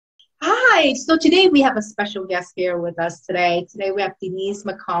Right. So today we have a special guest here with us today. Today we have Denise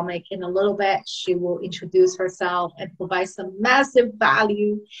McCormick. In a little bit, she will introduce herself and provide some massive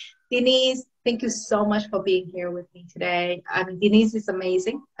value. Denise, thank you so much for being here with me today. I mean, Denise is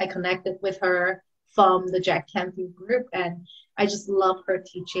amazing. I connected with her from the Jack Canfield group, and I just love her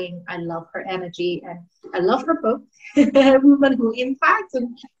teaching. I love her energy, and I love her book, Woman Who Impacts.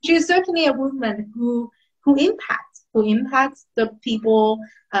 And she's certainly a woman who impacts the people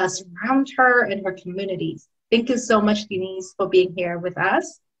surround her and her communities. Thank you so much, Denise, for being here with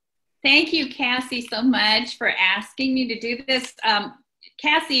us. Thank you, Cassie, so much for asking me to do this.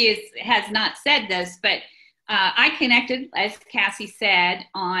 Cassie has not said this, but I connected, as Cassie said,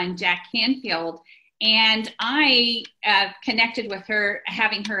 on Jack Canfield, and I connected with her,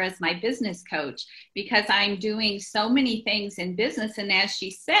 having her as my business coach, because I'm doing so many things in business. And as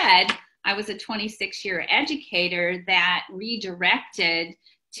she said, I was a 26-year educator that redirected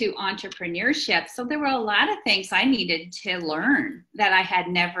to entrepreneurship. So there were a lot of things I needed to learn that I had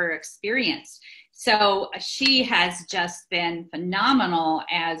never experienced. So she has just been phenomenal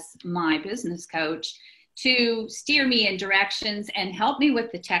as my business coach to steer me in directions and help me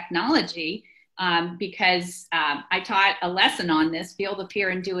with the technology, because I taught a lesson on this, feel the fear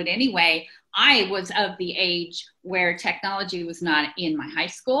and do it anyway. I was of the age where technology was not in my high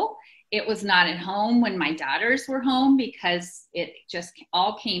school. It was not at home when my daughters were home, because it just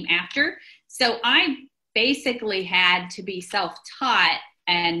all came after. So I basically had to be self-taught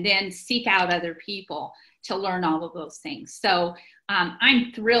and then seek out other people to learn all of those things. So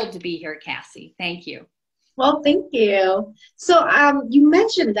I'm thrilled to be here, Cassie. Thank you. Well, thank you. So you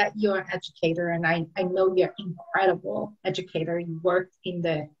mentioned that you're an educator, and I know you're an incredible educator. You worked in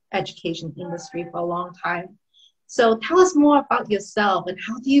the education industry for a long time. So tell us more about yourself, and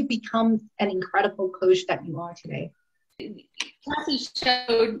how do you become an incredible coach that you are today? Cassie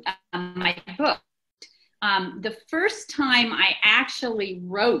showed my book. The first time I actually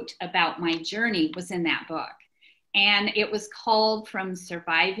wrote about my journey was in that book, and it was called From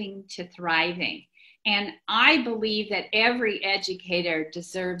Surviving to Thriving. And I believe that every educator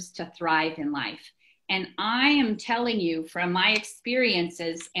deserves to thrive in life. And I am telling you from my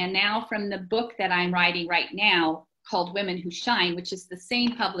experiences, and now from the book that I'm writing right now called Women Who Shine, which is the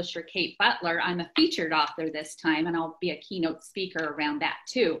same publisher, Kate Butler. I'm a featured author this time, and I'll be a keynote speaker around that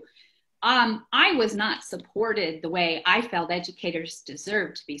too. I was not supported the way I felt educators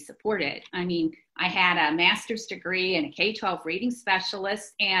deserve to be supported. I mean, I had a master's degree and a K-12 reading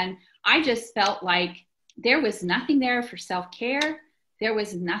specialist, and I just felt like there was nothing there for self-care. There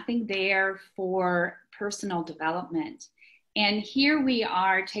was nothing there for personal development. And here we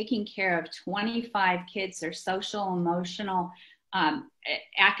are taking care of 25 kids, their social, emotional,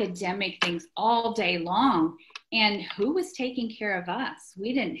 academic things all day long. And who was taking care of us?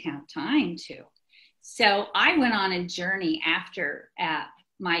 We didn't have time to. So I went on a journey after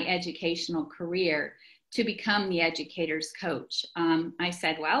my educational career to become the educator's coach. I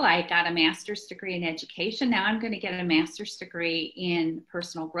said, well, I got a master's degree in education. Now I'm going to get a master's degree in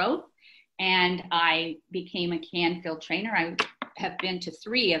personal growth. And I became a Canfield trainer. I have been to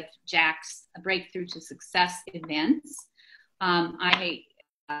 3 of Jack's Breakthrough to Success events. I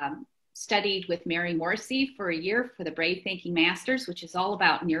studied with Mary Morrissey for a year for the Brave Thinking Masters, which is all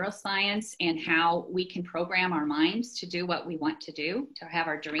about neuroscience and how we can program our minds to do what we want to do, to have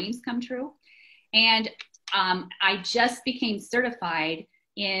our dreams come true. And I just became certified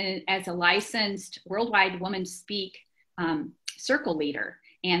as a licensed worldwide woman speak circle leader.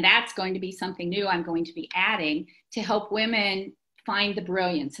 And that's going to be something new I'm going to be adding to help women find the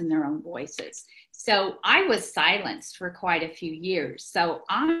brilliance in their own voices. So I was silenced for quite a few years. So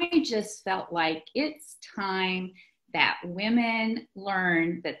I just felt like it's time that women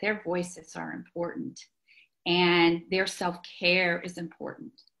learn that their voices are important, and their self-care is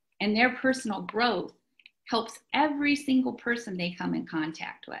important, and their personal growth helps every single person they come in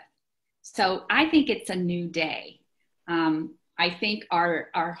contact with. So I think it's a new day. I think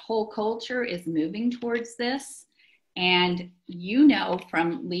our whole culture is moving towards this. And you know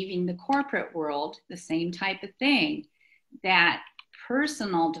from leaving the corporate world, the same type of thing, that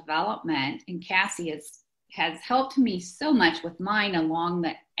personal development, and Cassie has helped me so much with mine along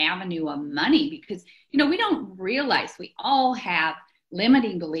the avenue of money, because, you know, we don't realize we all have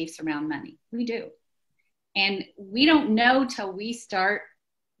limiting beliefs around money. We do. And we don't know till we start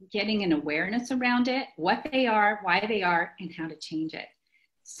getting an awareness around it, what they are, why they are, and how to change it.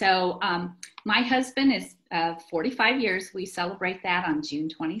 So my husband is 45 years. We celebrate that on June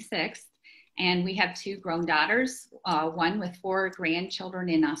 26th. And we have 2 grown daughters, one with 4 grandchildren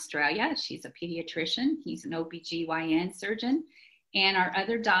in Australia. She's a pediatrician. He's an OBGYN surgeon. And our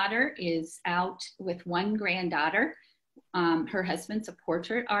other daughter is out with one granddaughter. Her husband's a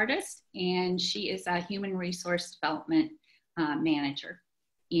portrait artist, and she is a human resource development manager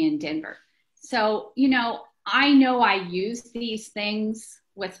in Denver. So, I know I use these things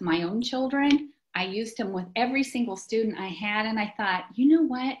with my own children. I used them with every single student I had. And I thought, you know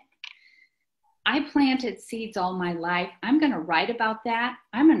what? I planted seeds all my life. I'm going to write about that.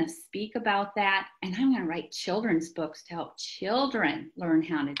 I'm going to speak about that. And I'm going to write children's books to help children learn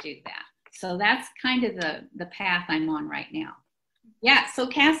how to do that. So that's kind of the path I'm on right now. Yeah. So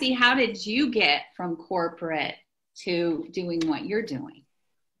Cassie, how did you get from corporate to doing what you're doing?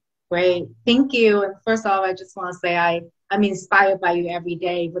 Great. Thank you. And first off, I just want to say I'm inspired by you every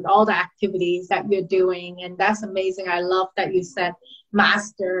day with all the activities that you're doing. And that's amazing. I love that you said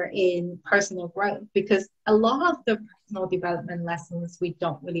master in personal growth, because a lot of the personal development lessons we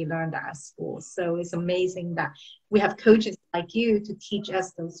don't really learn that at school. So it's amazing that we have coaches like you to teach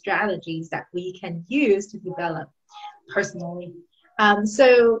us those strategies that we can use to develop personally.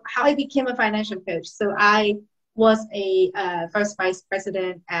 So how I became a financial coach. So I was a first vice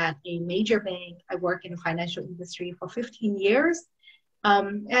president at a major bank. I worked in the financial industry for 15 years.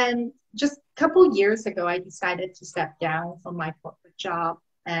 And just a couple years ago, I decided to step down from my corporate job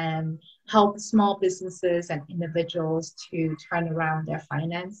and help small businesses and individuals to turn around their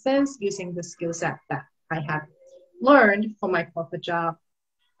finances using the skill set that I have learned from my corporate job.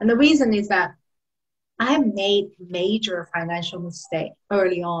 And the reason is that I made major financial mistakes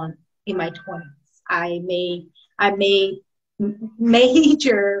early on in my 20s. I made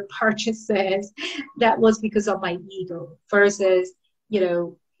major purchases that was because of my ego versus,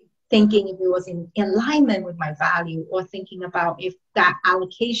 thinking if it was in alignment with my value, or thinking about if that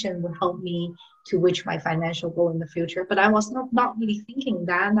allocation would help me to reach my financial goal in the future. But I was not really thinking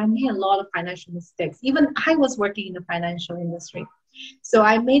that. And I made a lot of financial mistakes. Even I was working in the financial industry. So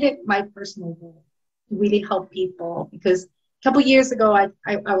I made it my personal goal to really help people, because a couple years ago, I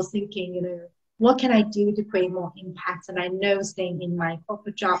was thinking, what can I do to create more impact? And I know staying in my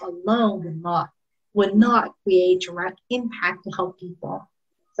corporate job alone would not create direct impact to help people.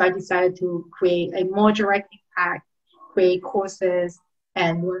 So I decided to create a more direct impact, create courses,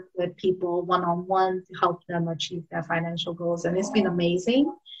 and work with people one-on-one to help them achieve their financial goals. And it's been amazing.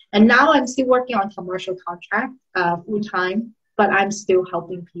 And now I'm still working on commercial contract full-time, but I'm still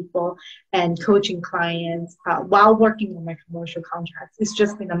helping people and coaching clients while working on my commercial contracts. It's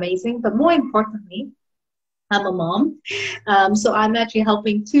just been amazing. But more importantly, I'm a mom. So I'm actually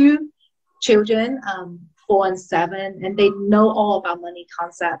helping two children, 4 and 7, and they know all about money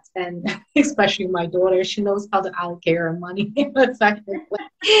concepts. And especially my daughter, she knows how to allocate her money effectively.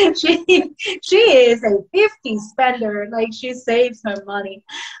 She is a 50 spender, like she saves her money.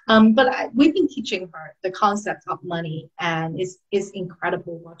 But we've been teaching her the concept of money, and it's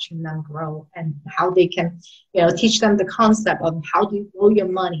incredible watching them grow and how they can, teach them the concept of how do you grow your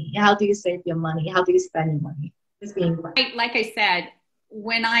money, how do you save your money, how do you spend your money. It's being great. Like I said,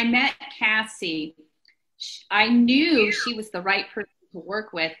 when I met Cassie, I knew she was the right person to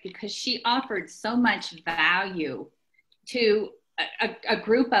work with because she offered so much value to a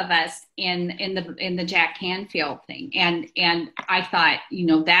group of us in the Jack Canfield thing. And I thought,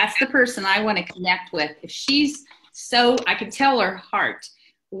 that's the person I want to connect with. If she's I could tell her heart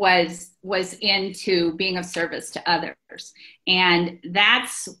was into being of service to others. And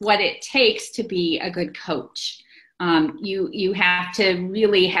that's what it takes to be a good coach. You have to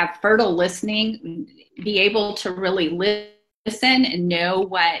really have fertile listening, be able to really listen and know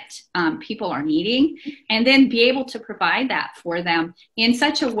what people are needing, and then be able to provide that for them in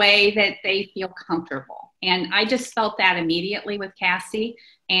such a way that they feel comfortable. And I just felt that immediately with Cassie,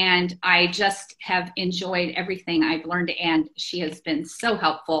 and I just have enjoyed everything I've learned, and she has been so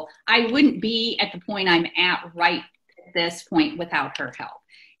helpful. I wouldn't be at the point I'm at right at this point without her help.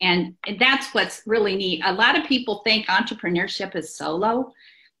 And that's what's really neat. A lot of people think entrepreneurship is solo.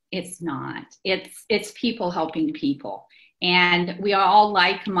 It's not. It's people helping people. And we are all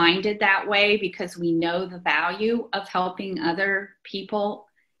like-minded that way because we know the value of helping other people,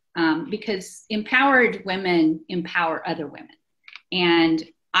 because empowered women empower other women. And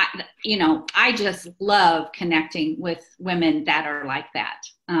I just love connecting with women that are like that.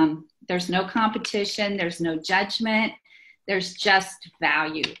 There's no competition. There's no judgment. There's just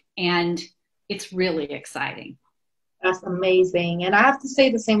value, and it's really exciting. That's amazing. And I have to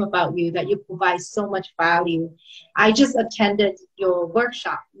say the same about you, that you provide so much value. I just attended your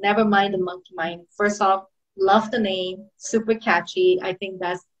workshop, Never Mind the Monkey Mind. First off, love the name, super catchy. I think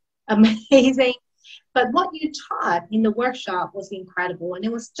that's amazing. But what you taught in the workshop was incredible, and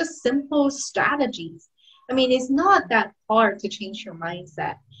it was just simple strategies. I mean, it's not that hard to change your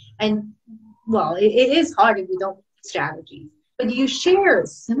mindset. And well, it is hard if you don't have strategies, but you share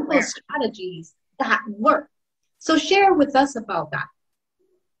simple strategies that work. So share with us about that.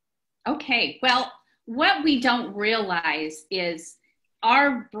 Okay, well, what we don't realize is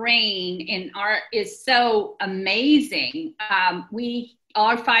our brain is so amazing.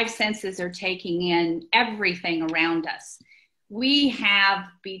 Our five senses are taking in everything around us. We have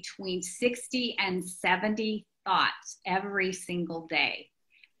between 60 and 70 thoughts every single day.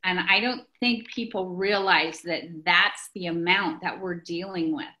 And I don't think people realize that that's the amount that we're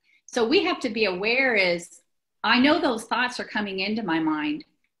dealing with. So we have to be aware is, I know those thoughts are coming into my mind.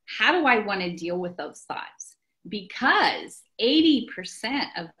 How do I want to deal with those thoughts? Because 80%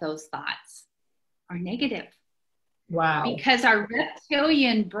 of those thoughts are negative. Wow. Because our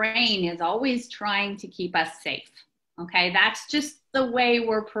reptilian brain is always trying to keep us safe. Okay, that's just the way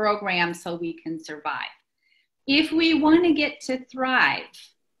we're programmed so we can survive. If we want to get to thrive,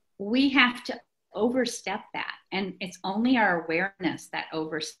 we have to overstep that. And it's only our awareness that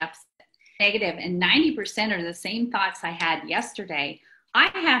oversteps it. Negative, and 90% are the same thoughts I had yesterday. I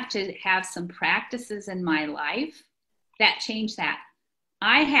have to have some practices in my life that change that.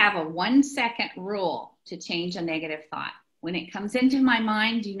 I have a 1-second rule to change a negative thought. When it comes into my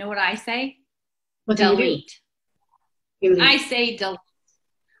mind, do you know what I say? What do delete. You do? I say delete.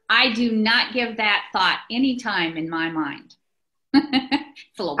 I do not give that thought any time in my mind.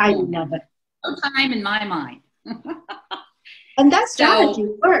 It's a little I love it. No time in my mind. And that strategy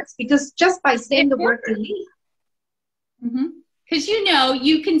works because just by saying the word works. delete. Because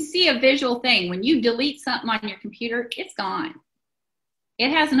you can see a visual thing. When you delete something on your computer, it's gone.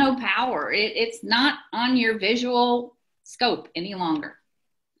 It has no power. It's not on your visual scope any longer.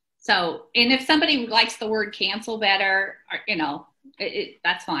 So, and if somebody likes the word cancel better, or,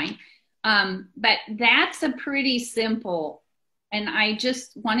 that's fine. But that's a pretty simple, and I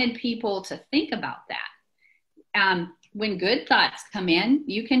just wanted people to think about that. When good thoughts come in,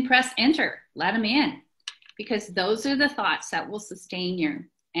 you can press enter, let them in, because those are the thoughts that will sustain you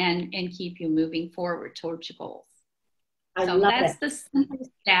and keep you moving forward towards your goals. So that's the simple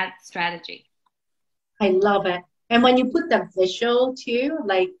strategy. I love it. And when you put the visual too,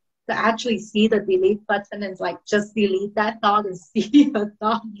 like to actually see the delete button and like just delete that thought and see a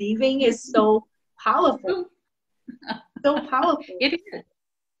thought leaving is so powerful. So powerful. It is.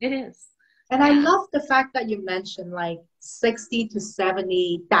 It is. And I love the fact that you mentioned like 60 to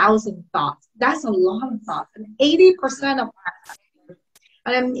 70,000 thoughts. That's a lot of thoughts. And 80% of that.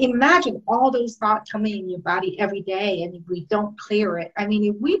 And imagine all those thoughts coming in your body every day. And if we don't clear it, I mean,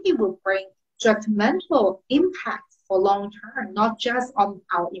 it really will bring detrimental impacts for long term, not just on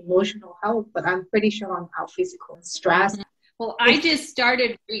our emotional health, but I'm pretty sure on our physical stress. Well, I just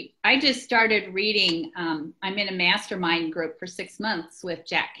started reading. I'm in a mastermind group for 6 months with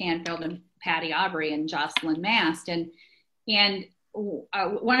Jack Canfield and Patty Aubrey and Jocelyn Mast, and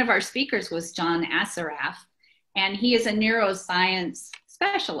one of our speakers was John Assaraf, and he is a neuroscience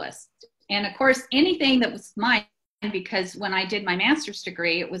specialist. And of course, anything that was mine, because when I did my master's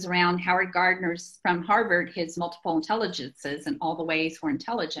degree, it was around Howard Gardner's from Harvard, his multiple intelligences and all the ways we're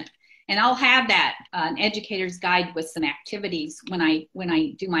intelligent. And I'll have that an educator's guide with some activities when I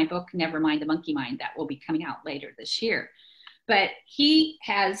do my book, Never Mind the Monkey Mind, that will be coming out later this year. But he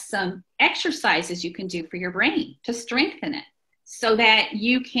has some exercises you can do for your brain to strengthen it so that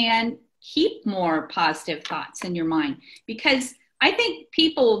you can keep more positive thoughts in your mind. Because I think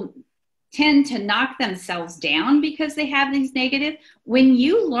people tend to knock themselves down because they have these negative. When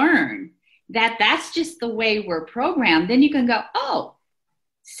you learn that that's just the way we're programmed, then you can go, oh,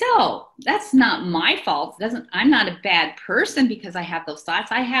 so that's not my fault. I'm not a bad person because I have those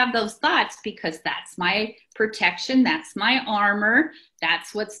thoughts. I have those thoughts because that's my protection. That's my armor.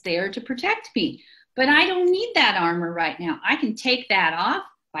 That's what's there to protect me. But I don't need that armor right now. I can take that off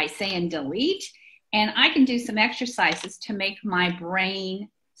by saying delete, and I can do some exercises to make my brain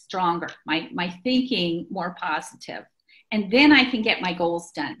stronger, my thinking more positive. And then I can get my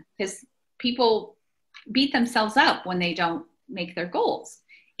goals done, because people beat themselves up when they don't make their goals.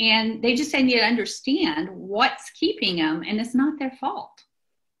 And they just need to understand what's keeping them, and it's not their fault.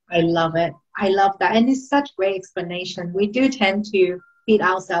 I love it. I love that. And it's such great explanation. We do tend to beat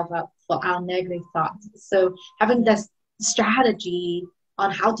ourselves up for our negative thoughts. So having this strategy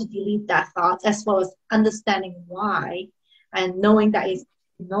on how to delete that thought, as well as understanding why and knowing that it's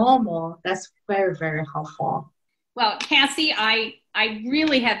normal, that's very, very helpful. Well, Cassie, I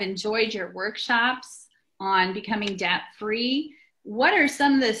really have enjoyed your workshops on becoming debt-free. What are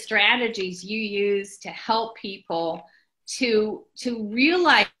some of the strategies you use to help people to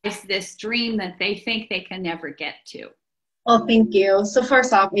realize this dream that they think they can never get to? Oh, thank you. So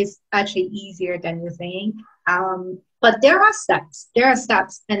first off, it's actually easier than you think. But there are steps. There are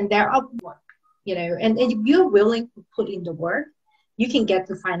steps, and there are work. And if you're willing to put in the work, you can get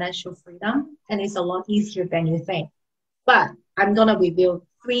to financial freedom, and it's a lot easier than you think. But I'm gonna reveal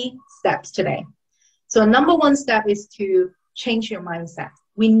 3 steps today. So number 1 step is to change your mindset.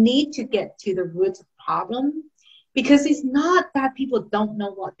 We need to get to the root of the problem, because it's not that people don't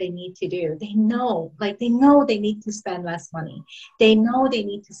know what they need to do. They know they need to spend less money. They know they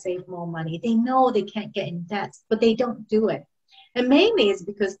need to save more money. They know they can't get in debt, but they don't do it. And mainly it's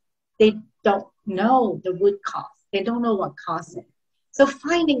because they don't know the root cause. They don't know what caused it. So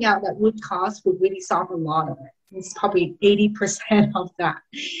finding out that root cause would really solve a lot of it. It's probably 80% of that.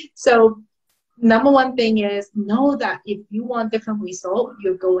 So number 1 thing is know that if you want different result,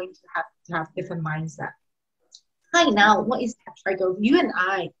 you're going to have different mindset. Right now, what is that trigger? You and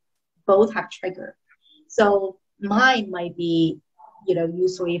I both have trigger. So mine might be,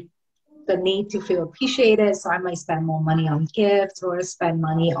 usually the need to feel appreciated. So I might spend more money on gifts or spend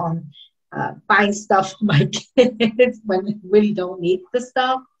money on buying stuff for my kids when I really don't need the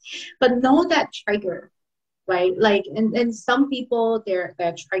stuff. But know that trigger, right? Like, and some people, their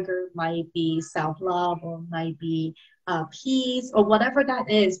trigger might be self-love, or might be peace, or whatever that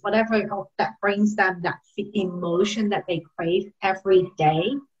is, whatever that brings them that emotion that they crave every day.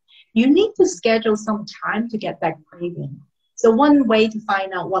 You need to schedule some time to get that craving. So one way to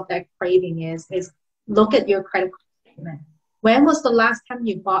find out what that craving is look at your credit card statement. When was the last time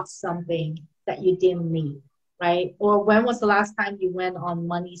you bought something that you didn't need, right? Or when was the last time you went on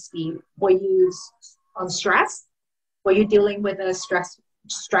money speed? Were you on stress? Were you dealing with a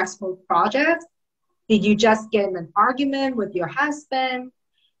stressful project? Did you just get in an argument with your husband?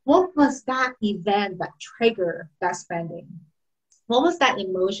 What was that event that triggered that spending? What was that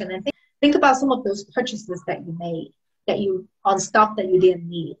emotion? And think about some of those purchases that you made, on stuff that you didn't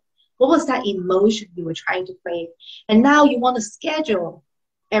need. What was that emotion you were trying to crave? And now you want to schedule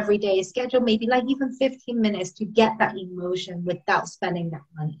every day, schedule maybe like even 15 minutes to get that emotion without spending that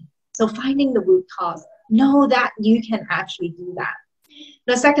money. So finding the root cause, know that you can actually do that.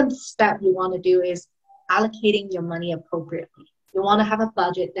 The second step you want to do is allocating your money appropriately. You want to have a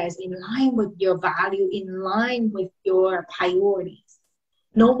budget that is in line with your value, in line with your priorities.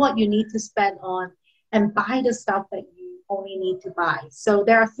 Know what you need to spend on and buy the stuff that you only need to buy. So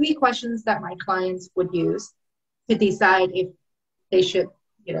there are 3 questions that my clients would use to decide if they should,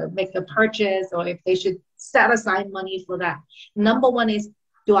 make a purchase, or if they should set aside money for that. Number 1 is,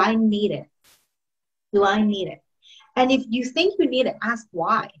 do I need it? Do I need it? And if you think you need it, ask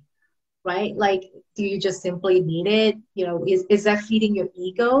why, right? Like, do you just simply need it? Is that feeding your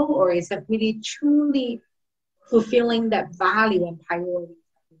ego, or is that really truly fulfilling that value and priority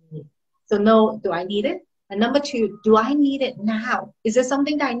that you need? So no, do I need it? And number 2, do I need it now? Is it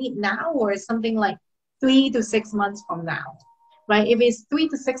something that I need now, or is something like 3 to 6 months from now? Right? If it's 3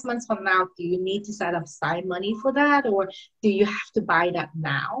 to 6 months from now, do you need to set aside money for that, or do you have to buy that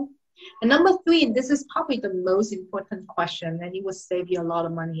now? And number 3, and this is probably the most important question, and it will save you a lot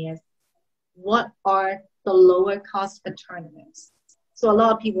of money, is what are the lower cost alternatives? So a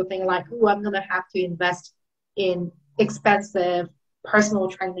lot of people think like, oh, I'm going to have to invest in expensive personal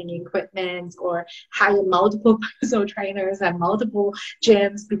training equipment, or hire multiple personal trainers and multiple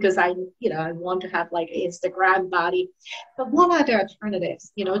gyms because I want to have like an Instagram body. But what are the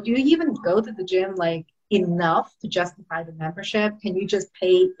alternatives? Do you even go to the gym like enough to justify the membership? Can you just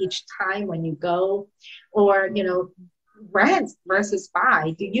pay each time when you go? Or, rent versus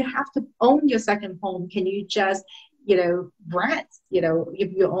buy. Do you have to own your second home? Can you just, rent,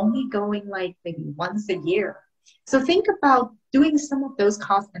 if you're only going like maybe once a year? So think about doing some of those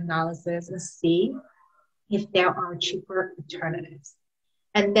cost analysis and see if there are cheaper alternatives.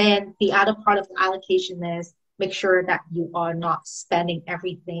 And then the other part of the allocation is make sure that you are not spending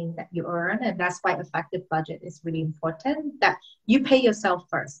everything that you earn. And that's why effective budget is really important, that you pay yourself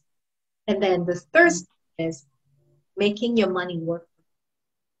first. And then the third step is making your money work.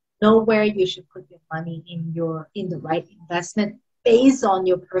 Know where you should put your money in the right investment based on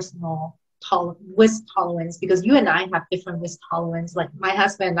your personal risk tolerance, because you and I have different risk tolerance. Like my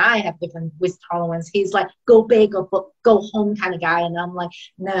husband and I have different risk tolerance. He's like, go big or go home kind of guy. And I'm like,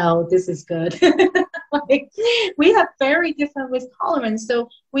 no, this is good. Like, we have very different risk tolerance. So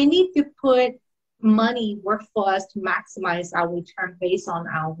we need to put money work for us to maximize our return based on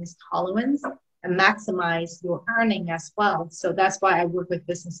our risk tolerance and maximize your earning as well. So that's why I work with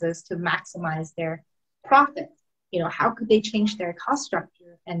businesses to maximize their profit. how could they change their cost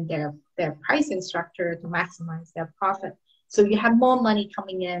structure and their pricing structure to maximize their profit. So you have more money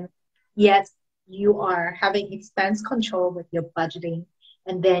coming in, yet you are having expense control with your budgeting,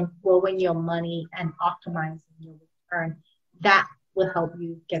 and then growing your money and optimizing your return. That will help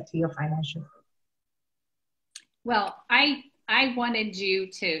you get to your financial freedom. Well, I wanted you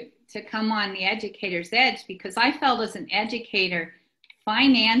to come on the Educator's Edge because I felt as an educator,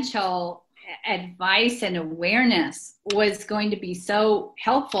 financial advice and awareness was going to be so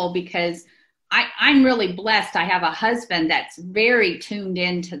helpful because I'm really blessed. I have a husband that's very tuned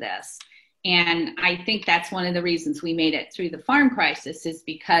into this. And I think that's one of the reasons we made it through the farm crisis is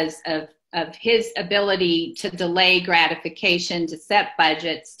because of his ability to delay gratification, to set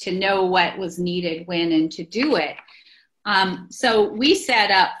budgets, to know what was needed when and to do it. So we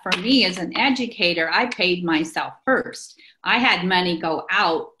set up, for me as an educator, I paid myself first. I had money go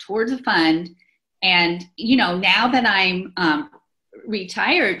out towards a fund. And, now that I'm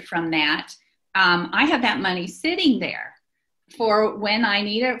retired from that, I have that money sitting there for when I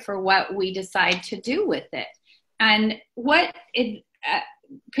need it, for what we decide to do with it. And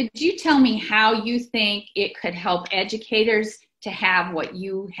could you tell me how you think it could help educators to have what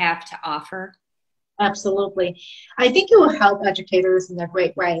you have to offer? Absolutely. I think it will help educators in a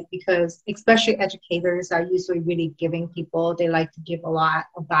great way because especially educators are usually really giving people. They like to give a lot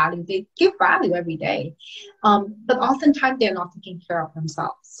of value. They give value every day. But oftentimes they're not taking care of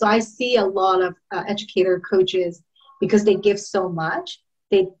themselves. So I see a lot of educator coaches, because they give so much,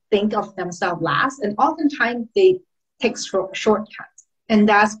 they think of themselves last. And oftentimes they take shortcuts. And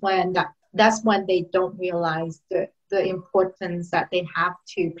that's when they don't realize the importance that they have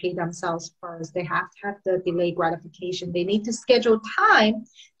to pay themselves first. They have to have the delayed gratification. They need to schedule time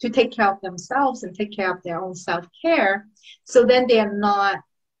to take care of themselves and take care of their own self-care. So then they are not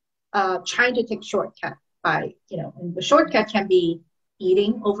trying to take shortcut by, and the shortcut can be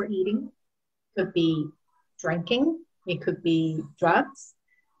overeating, could be drinking, it could be drugs,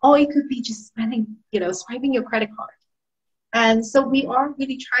 or it could be just swiping your credit card. And so we are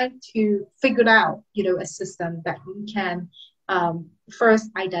really trying to figure out, a system that we can first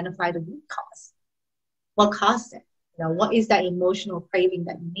identify the root cause. What caused it? What is that emotional craving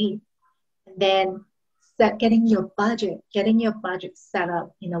that you need? And then getting your budget set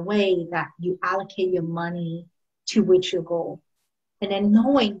up in a way that you allocate your money to which your goal. And then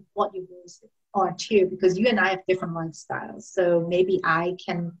knowing what your goals are too, because you and I have different lifestyles. So maybe I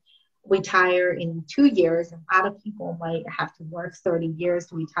can retire in 2 years, and other people might have to work 30 years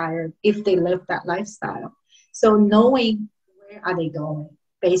to retire if they live that lifestyle. So knowing where are they going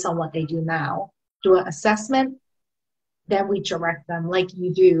based on what they do now, do an assessment, then we direct them like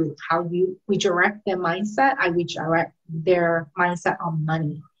you do, we direct their mindset. I redirect their mindset on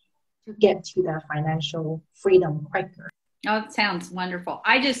money to get to their financial freedom quicker. Oh, it sounds wonderful.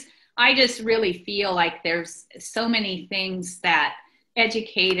 I just really feel like there's so many things that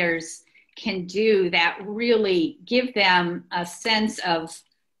educators can do that really give them a sense of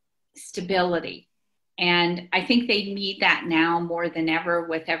stability. And I think they need that now more than ever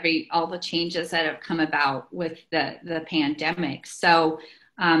with all the changes that have come about with the pandemic. So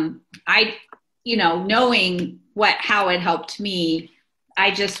knowing how it helped me,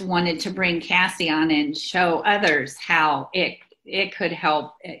 I just wanted to bring Cassie on and show others how it could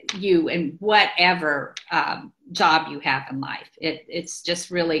help you in whatever job you have in life. It's just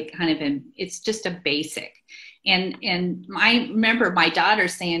really it's just a basic. And I remember my daughter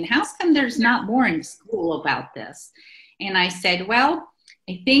saying, how come there's not more in school about this? And I said, well,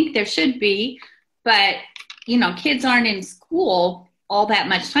 I think there should be, but kids aren't in school all that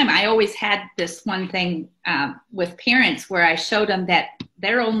much time. I always had this one thing with parents where I showed them that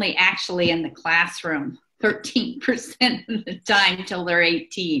they're only actually in the classroom 13% of the time till they're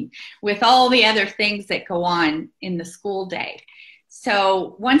 18, with all the other things that go on in the school day.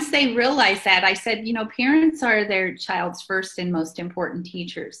 So once they realized that, I said, parents are their child's first and most important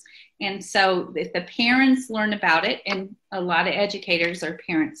teachers. And so if the parents learn about it, and a lot of educators are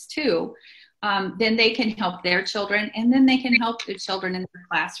parents too, then they can help their children, and then they can help the children in their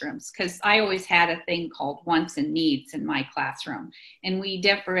classrooms. Because I always had a thing called wants and needs in my classroom, and we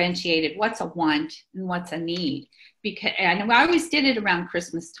differentiated what's a want and what's a need. And I always did it around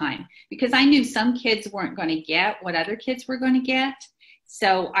Christmas time because I knew some kids weren't going to get what other kids were going to get.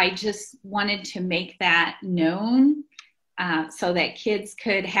 So I just wanted to make that known so that kids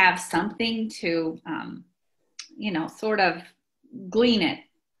could have something to, sort of glean it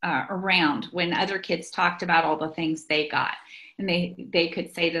around when other kids talked about all the things they got. And they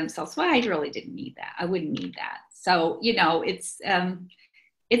could say to themselves, well, I really didn't need that. I wouldn't need that. So,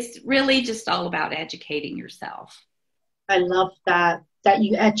 it's really just all about educating yourself. I love that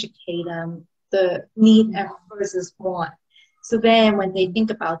you educate them the need versus want. So then when they think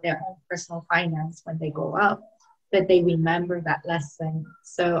about their own personal finance when they grow up, that they remember that lesson.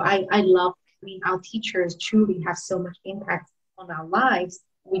 So I love, I mean, our teachers truly have so much impact on our lives.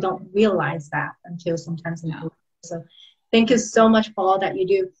 We don't realize that until sometimes in Yeah. so thank you so much for all that you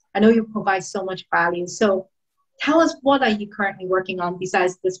do. I know you provide so much value. So tell us, what are you currently working on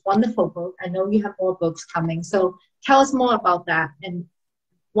besides this wonderful book? I know you have more books coming. So tell us more about that, and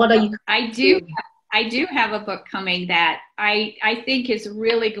what are you doing? I do have a book coming that I think is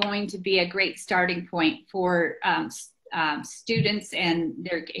really going to be a great starting point for students and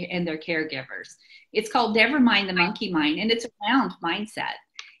their caregivers. It's called Never Mind the Monkey Mind, and it's around mindset.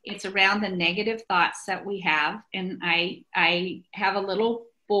 It's around the negative thoughts that we have. And I have a little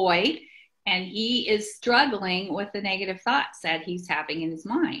boy, and he is struggling with the negative thoughts that he's having in his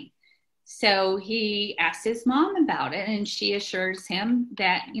mind. So he asked his mom about it, and she assures him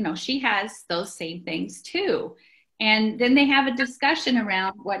that, you know, she has those same things too. And then they have a discussion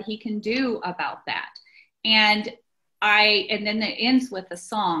around what he can do about that. And then it ends with a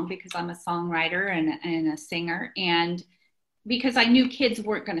song, because I'm a songwriter and a singer. And because I knew kids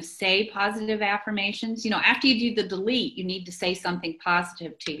weren't going to say positive affirmations, you know, after you do the delete, you need to say something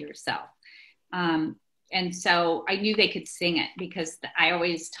positive to yourself. And so I knew they could sing it, because I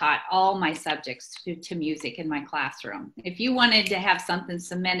always taught all my subjects to music in my classroom. If you wanted to have something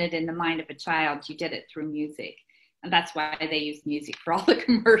cemented in the mind of a child, you did it through music. And that's why they use music for all the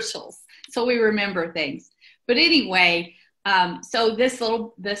commercials. So we remember things. But anyway, so this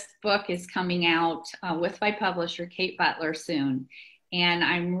book is coming out with my publisher, Kate Butler, soon. And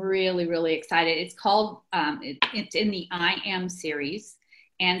I'm really, really excited. It's called, it's in the I Am series.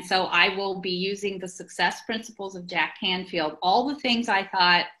 And so I will be using the success principles of Jack Canfield. All the things I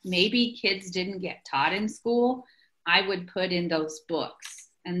thought maybe kids didn't get taught in school, I would put in those books.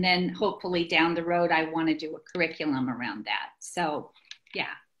 And then hopefully down the road, I want to do a curriculum around that. So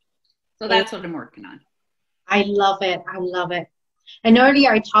yeah, so that's what I'm working on. I love it. I love it. And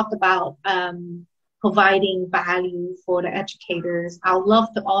earlier I talked about providing value for the educators. I would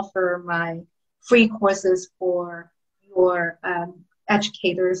love to offer my free courses for your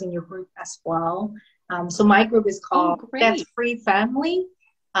educators in your group as well. So my group is called That's Free Family.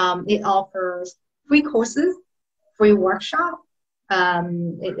 It offers free courses, free workshop.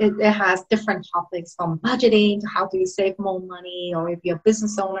 It has different topics from budgeting to how do you save more money, or if you're a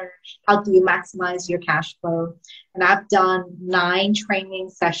business owner, how do you maximize your cash flow. And I've done 9 training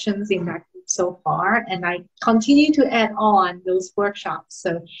sessions in that group so far, and I continue to add on those workshops.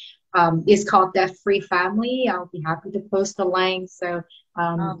 So it's called Debt Free Family. I'll be happy to post the link. So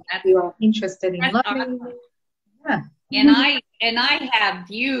if you are interested in learning. Awesome. Yeah. And I have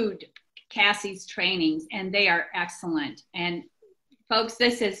viewed Cassie's trainings, and they are excellent. And folks,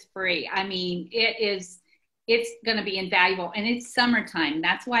 this is free. I mean, it's going to be invaluable. And it's summertime.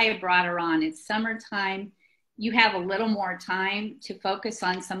 That's why I brought her on. It's summertime. You have a little more time to focus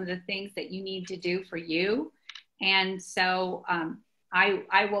on some of the things that you need to do for you. And so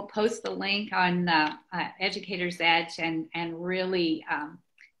I will post the link on Educator's Edge and really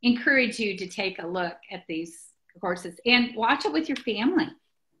encourage you to take a look at these courses and watch it with your family.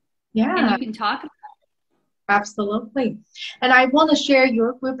 Yeah. And you can talk about it. Absolutely. And I want to share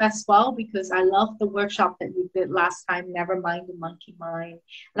your group as well, because I love the workshop that you did last time, Never Mind the Monkey Mind.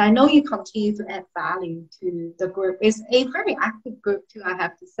 And I know you continue to add value to the group. It's a very active group too, I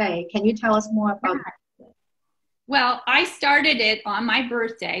have to say. Can you tell us more about that? Well, I started it on my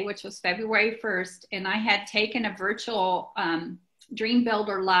birthday, which was February 1st, and I had taken a virtual Dream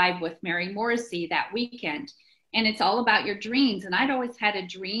Builder Live with Mary Morrissey that weekend. And it's all about your dreams. And I'd always had a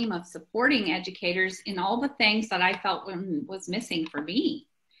dream of supporting educators in all the things that I felt was missing for me.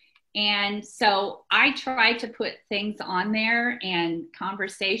 And so I tried to put things on there and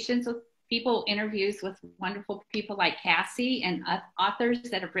conversations with people, interviews with wonderful people like Cassie and authors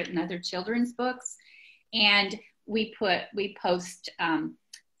that have written other children's books. And we post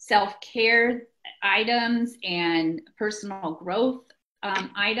self-care items and personal growth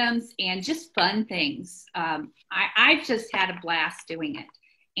items and just fun things. I've just had a blast doing it.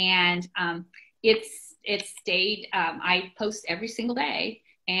 And it's stayed, I post every single day,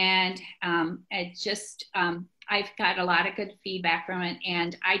 and I've got a lot of good feedback from it.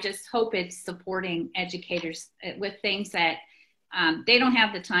 And I just hope it's supporting educators with things that they don't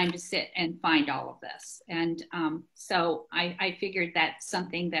have the time to sit and find all of this. And so I figured that's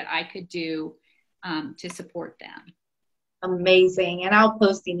something that I could do to support them. Amazing. And I'll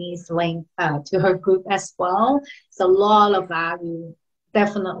post Denise's link to her group as well. It's a lot of value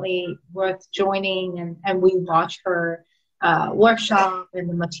definitely worth joining, and we watch her workshop and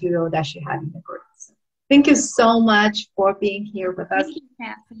the material that she had in the groups. Thank you so much for being here with us. Thank you,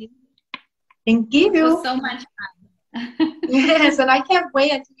 Cassie. Thank you. It was so much fun. Yes, and I can't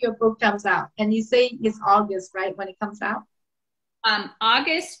wait until your book comes out. And you say it's August, right, when it comes out?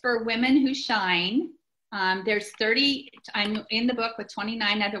 August for Women Who Shine. There's 30, I'm in the book with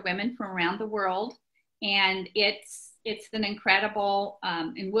 29 other women from around the world. And it's an incredible,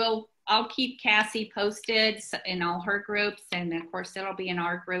 and I'll keep Cassie posted in all her groups. And of course, it'll be in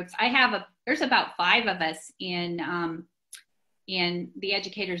our groups. There's about 5 of us in the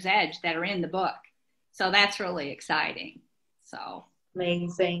Educator's Edge that are in the book. So that's really exciting. So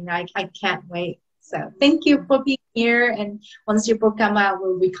amazing. I can't wait. So thank you for being here. And once your book comes out,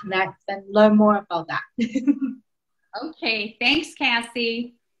 we'll reconnect and learn more about that. Okay. Thanks,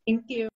 Cassie. Thank you.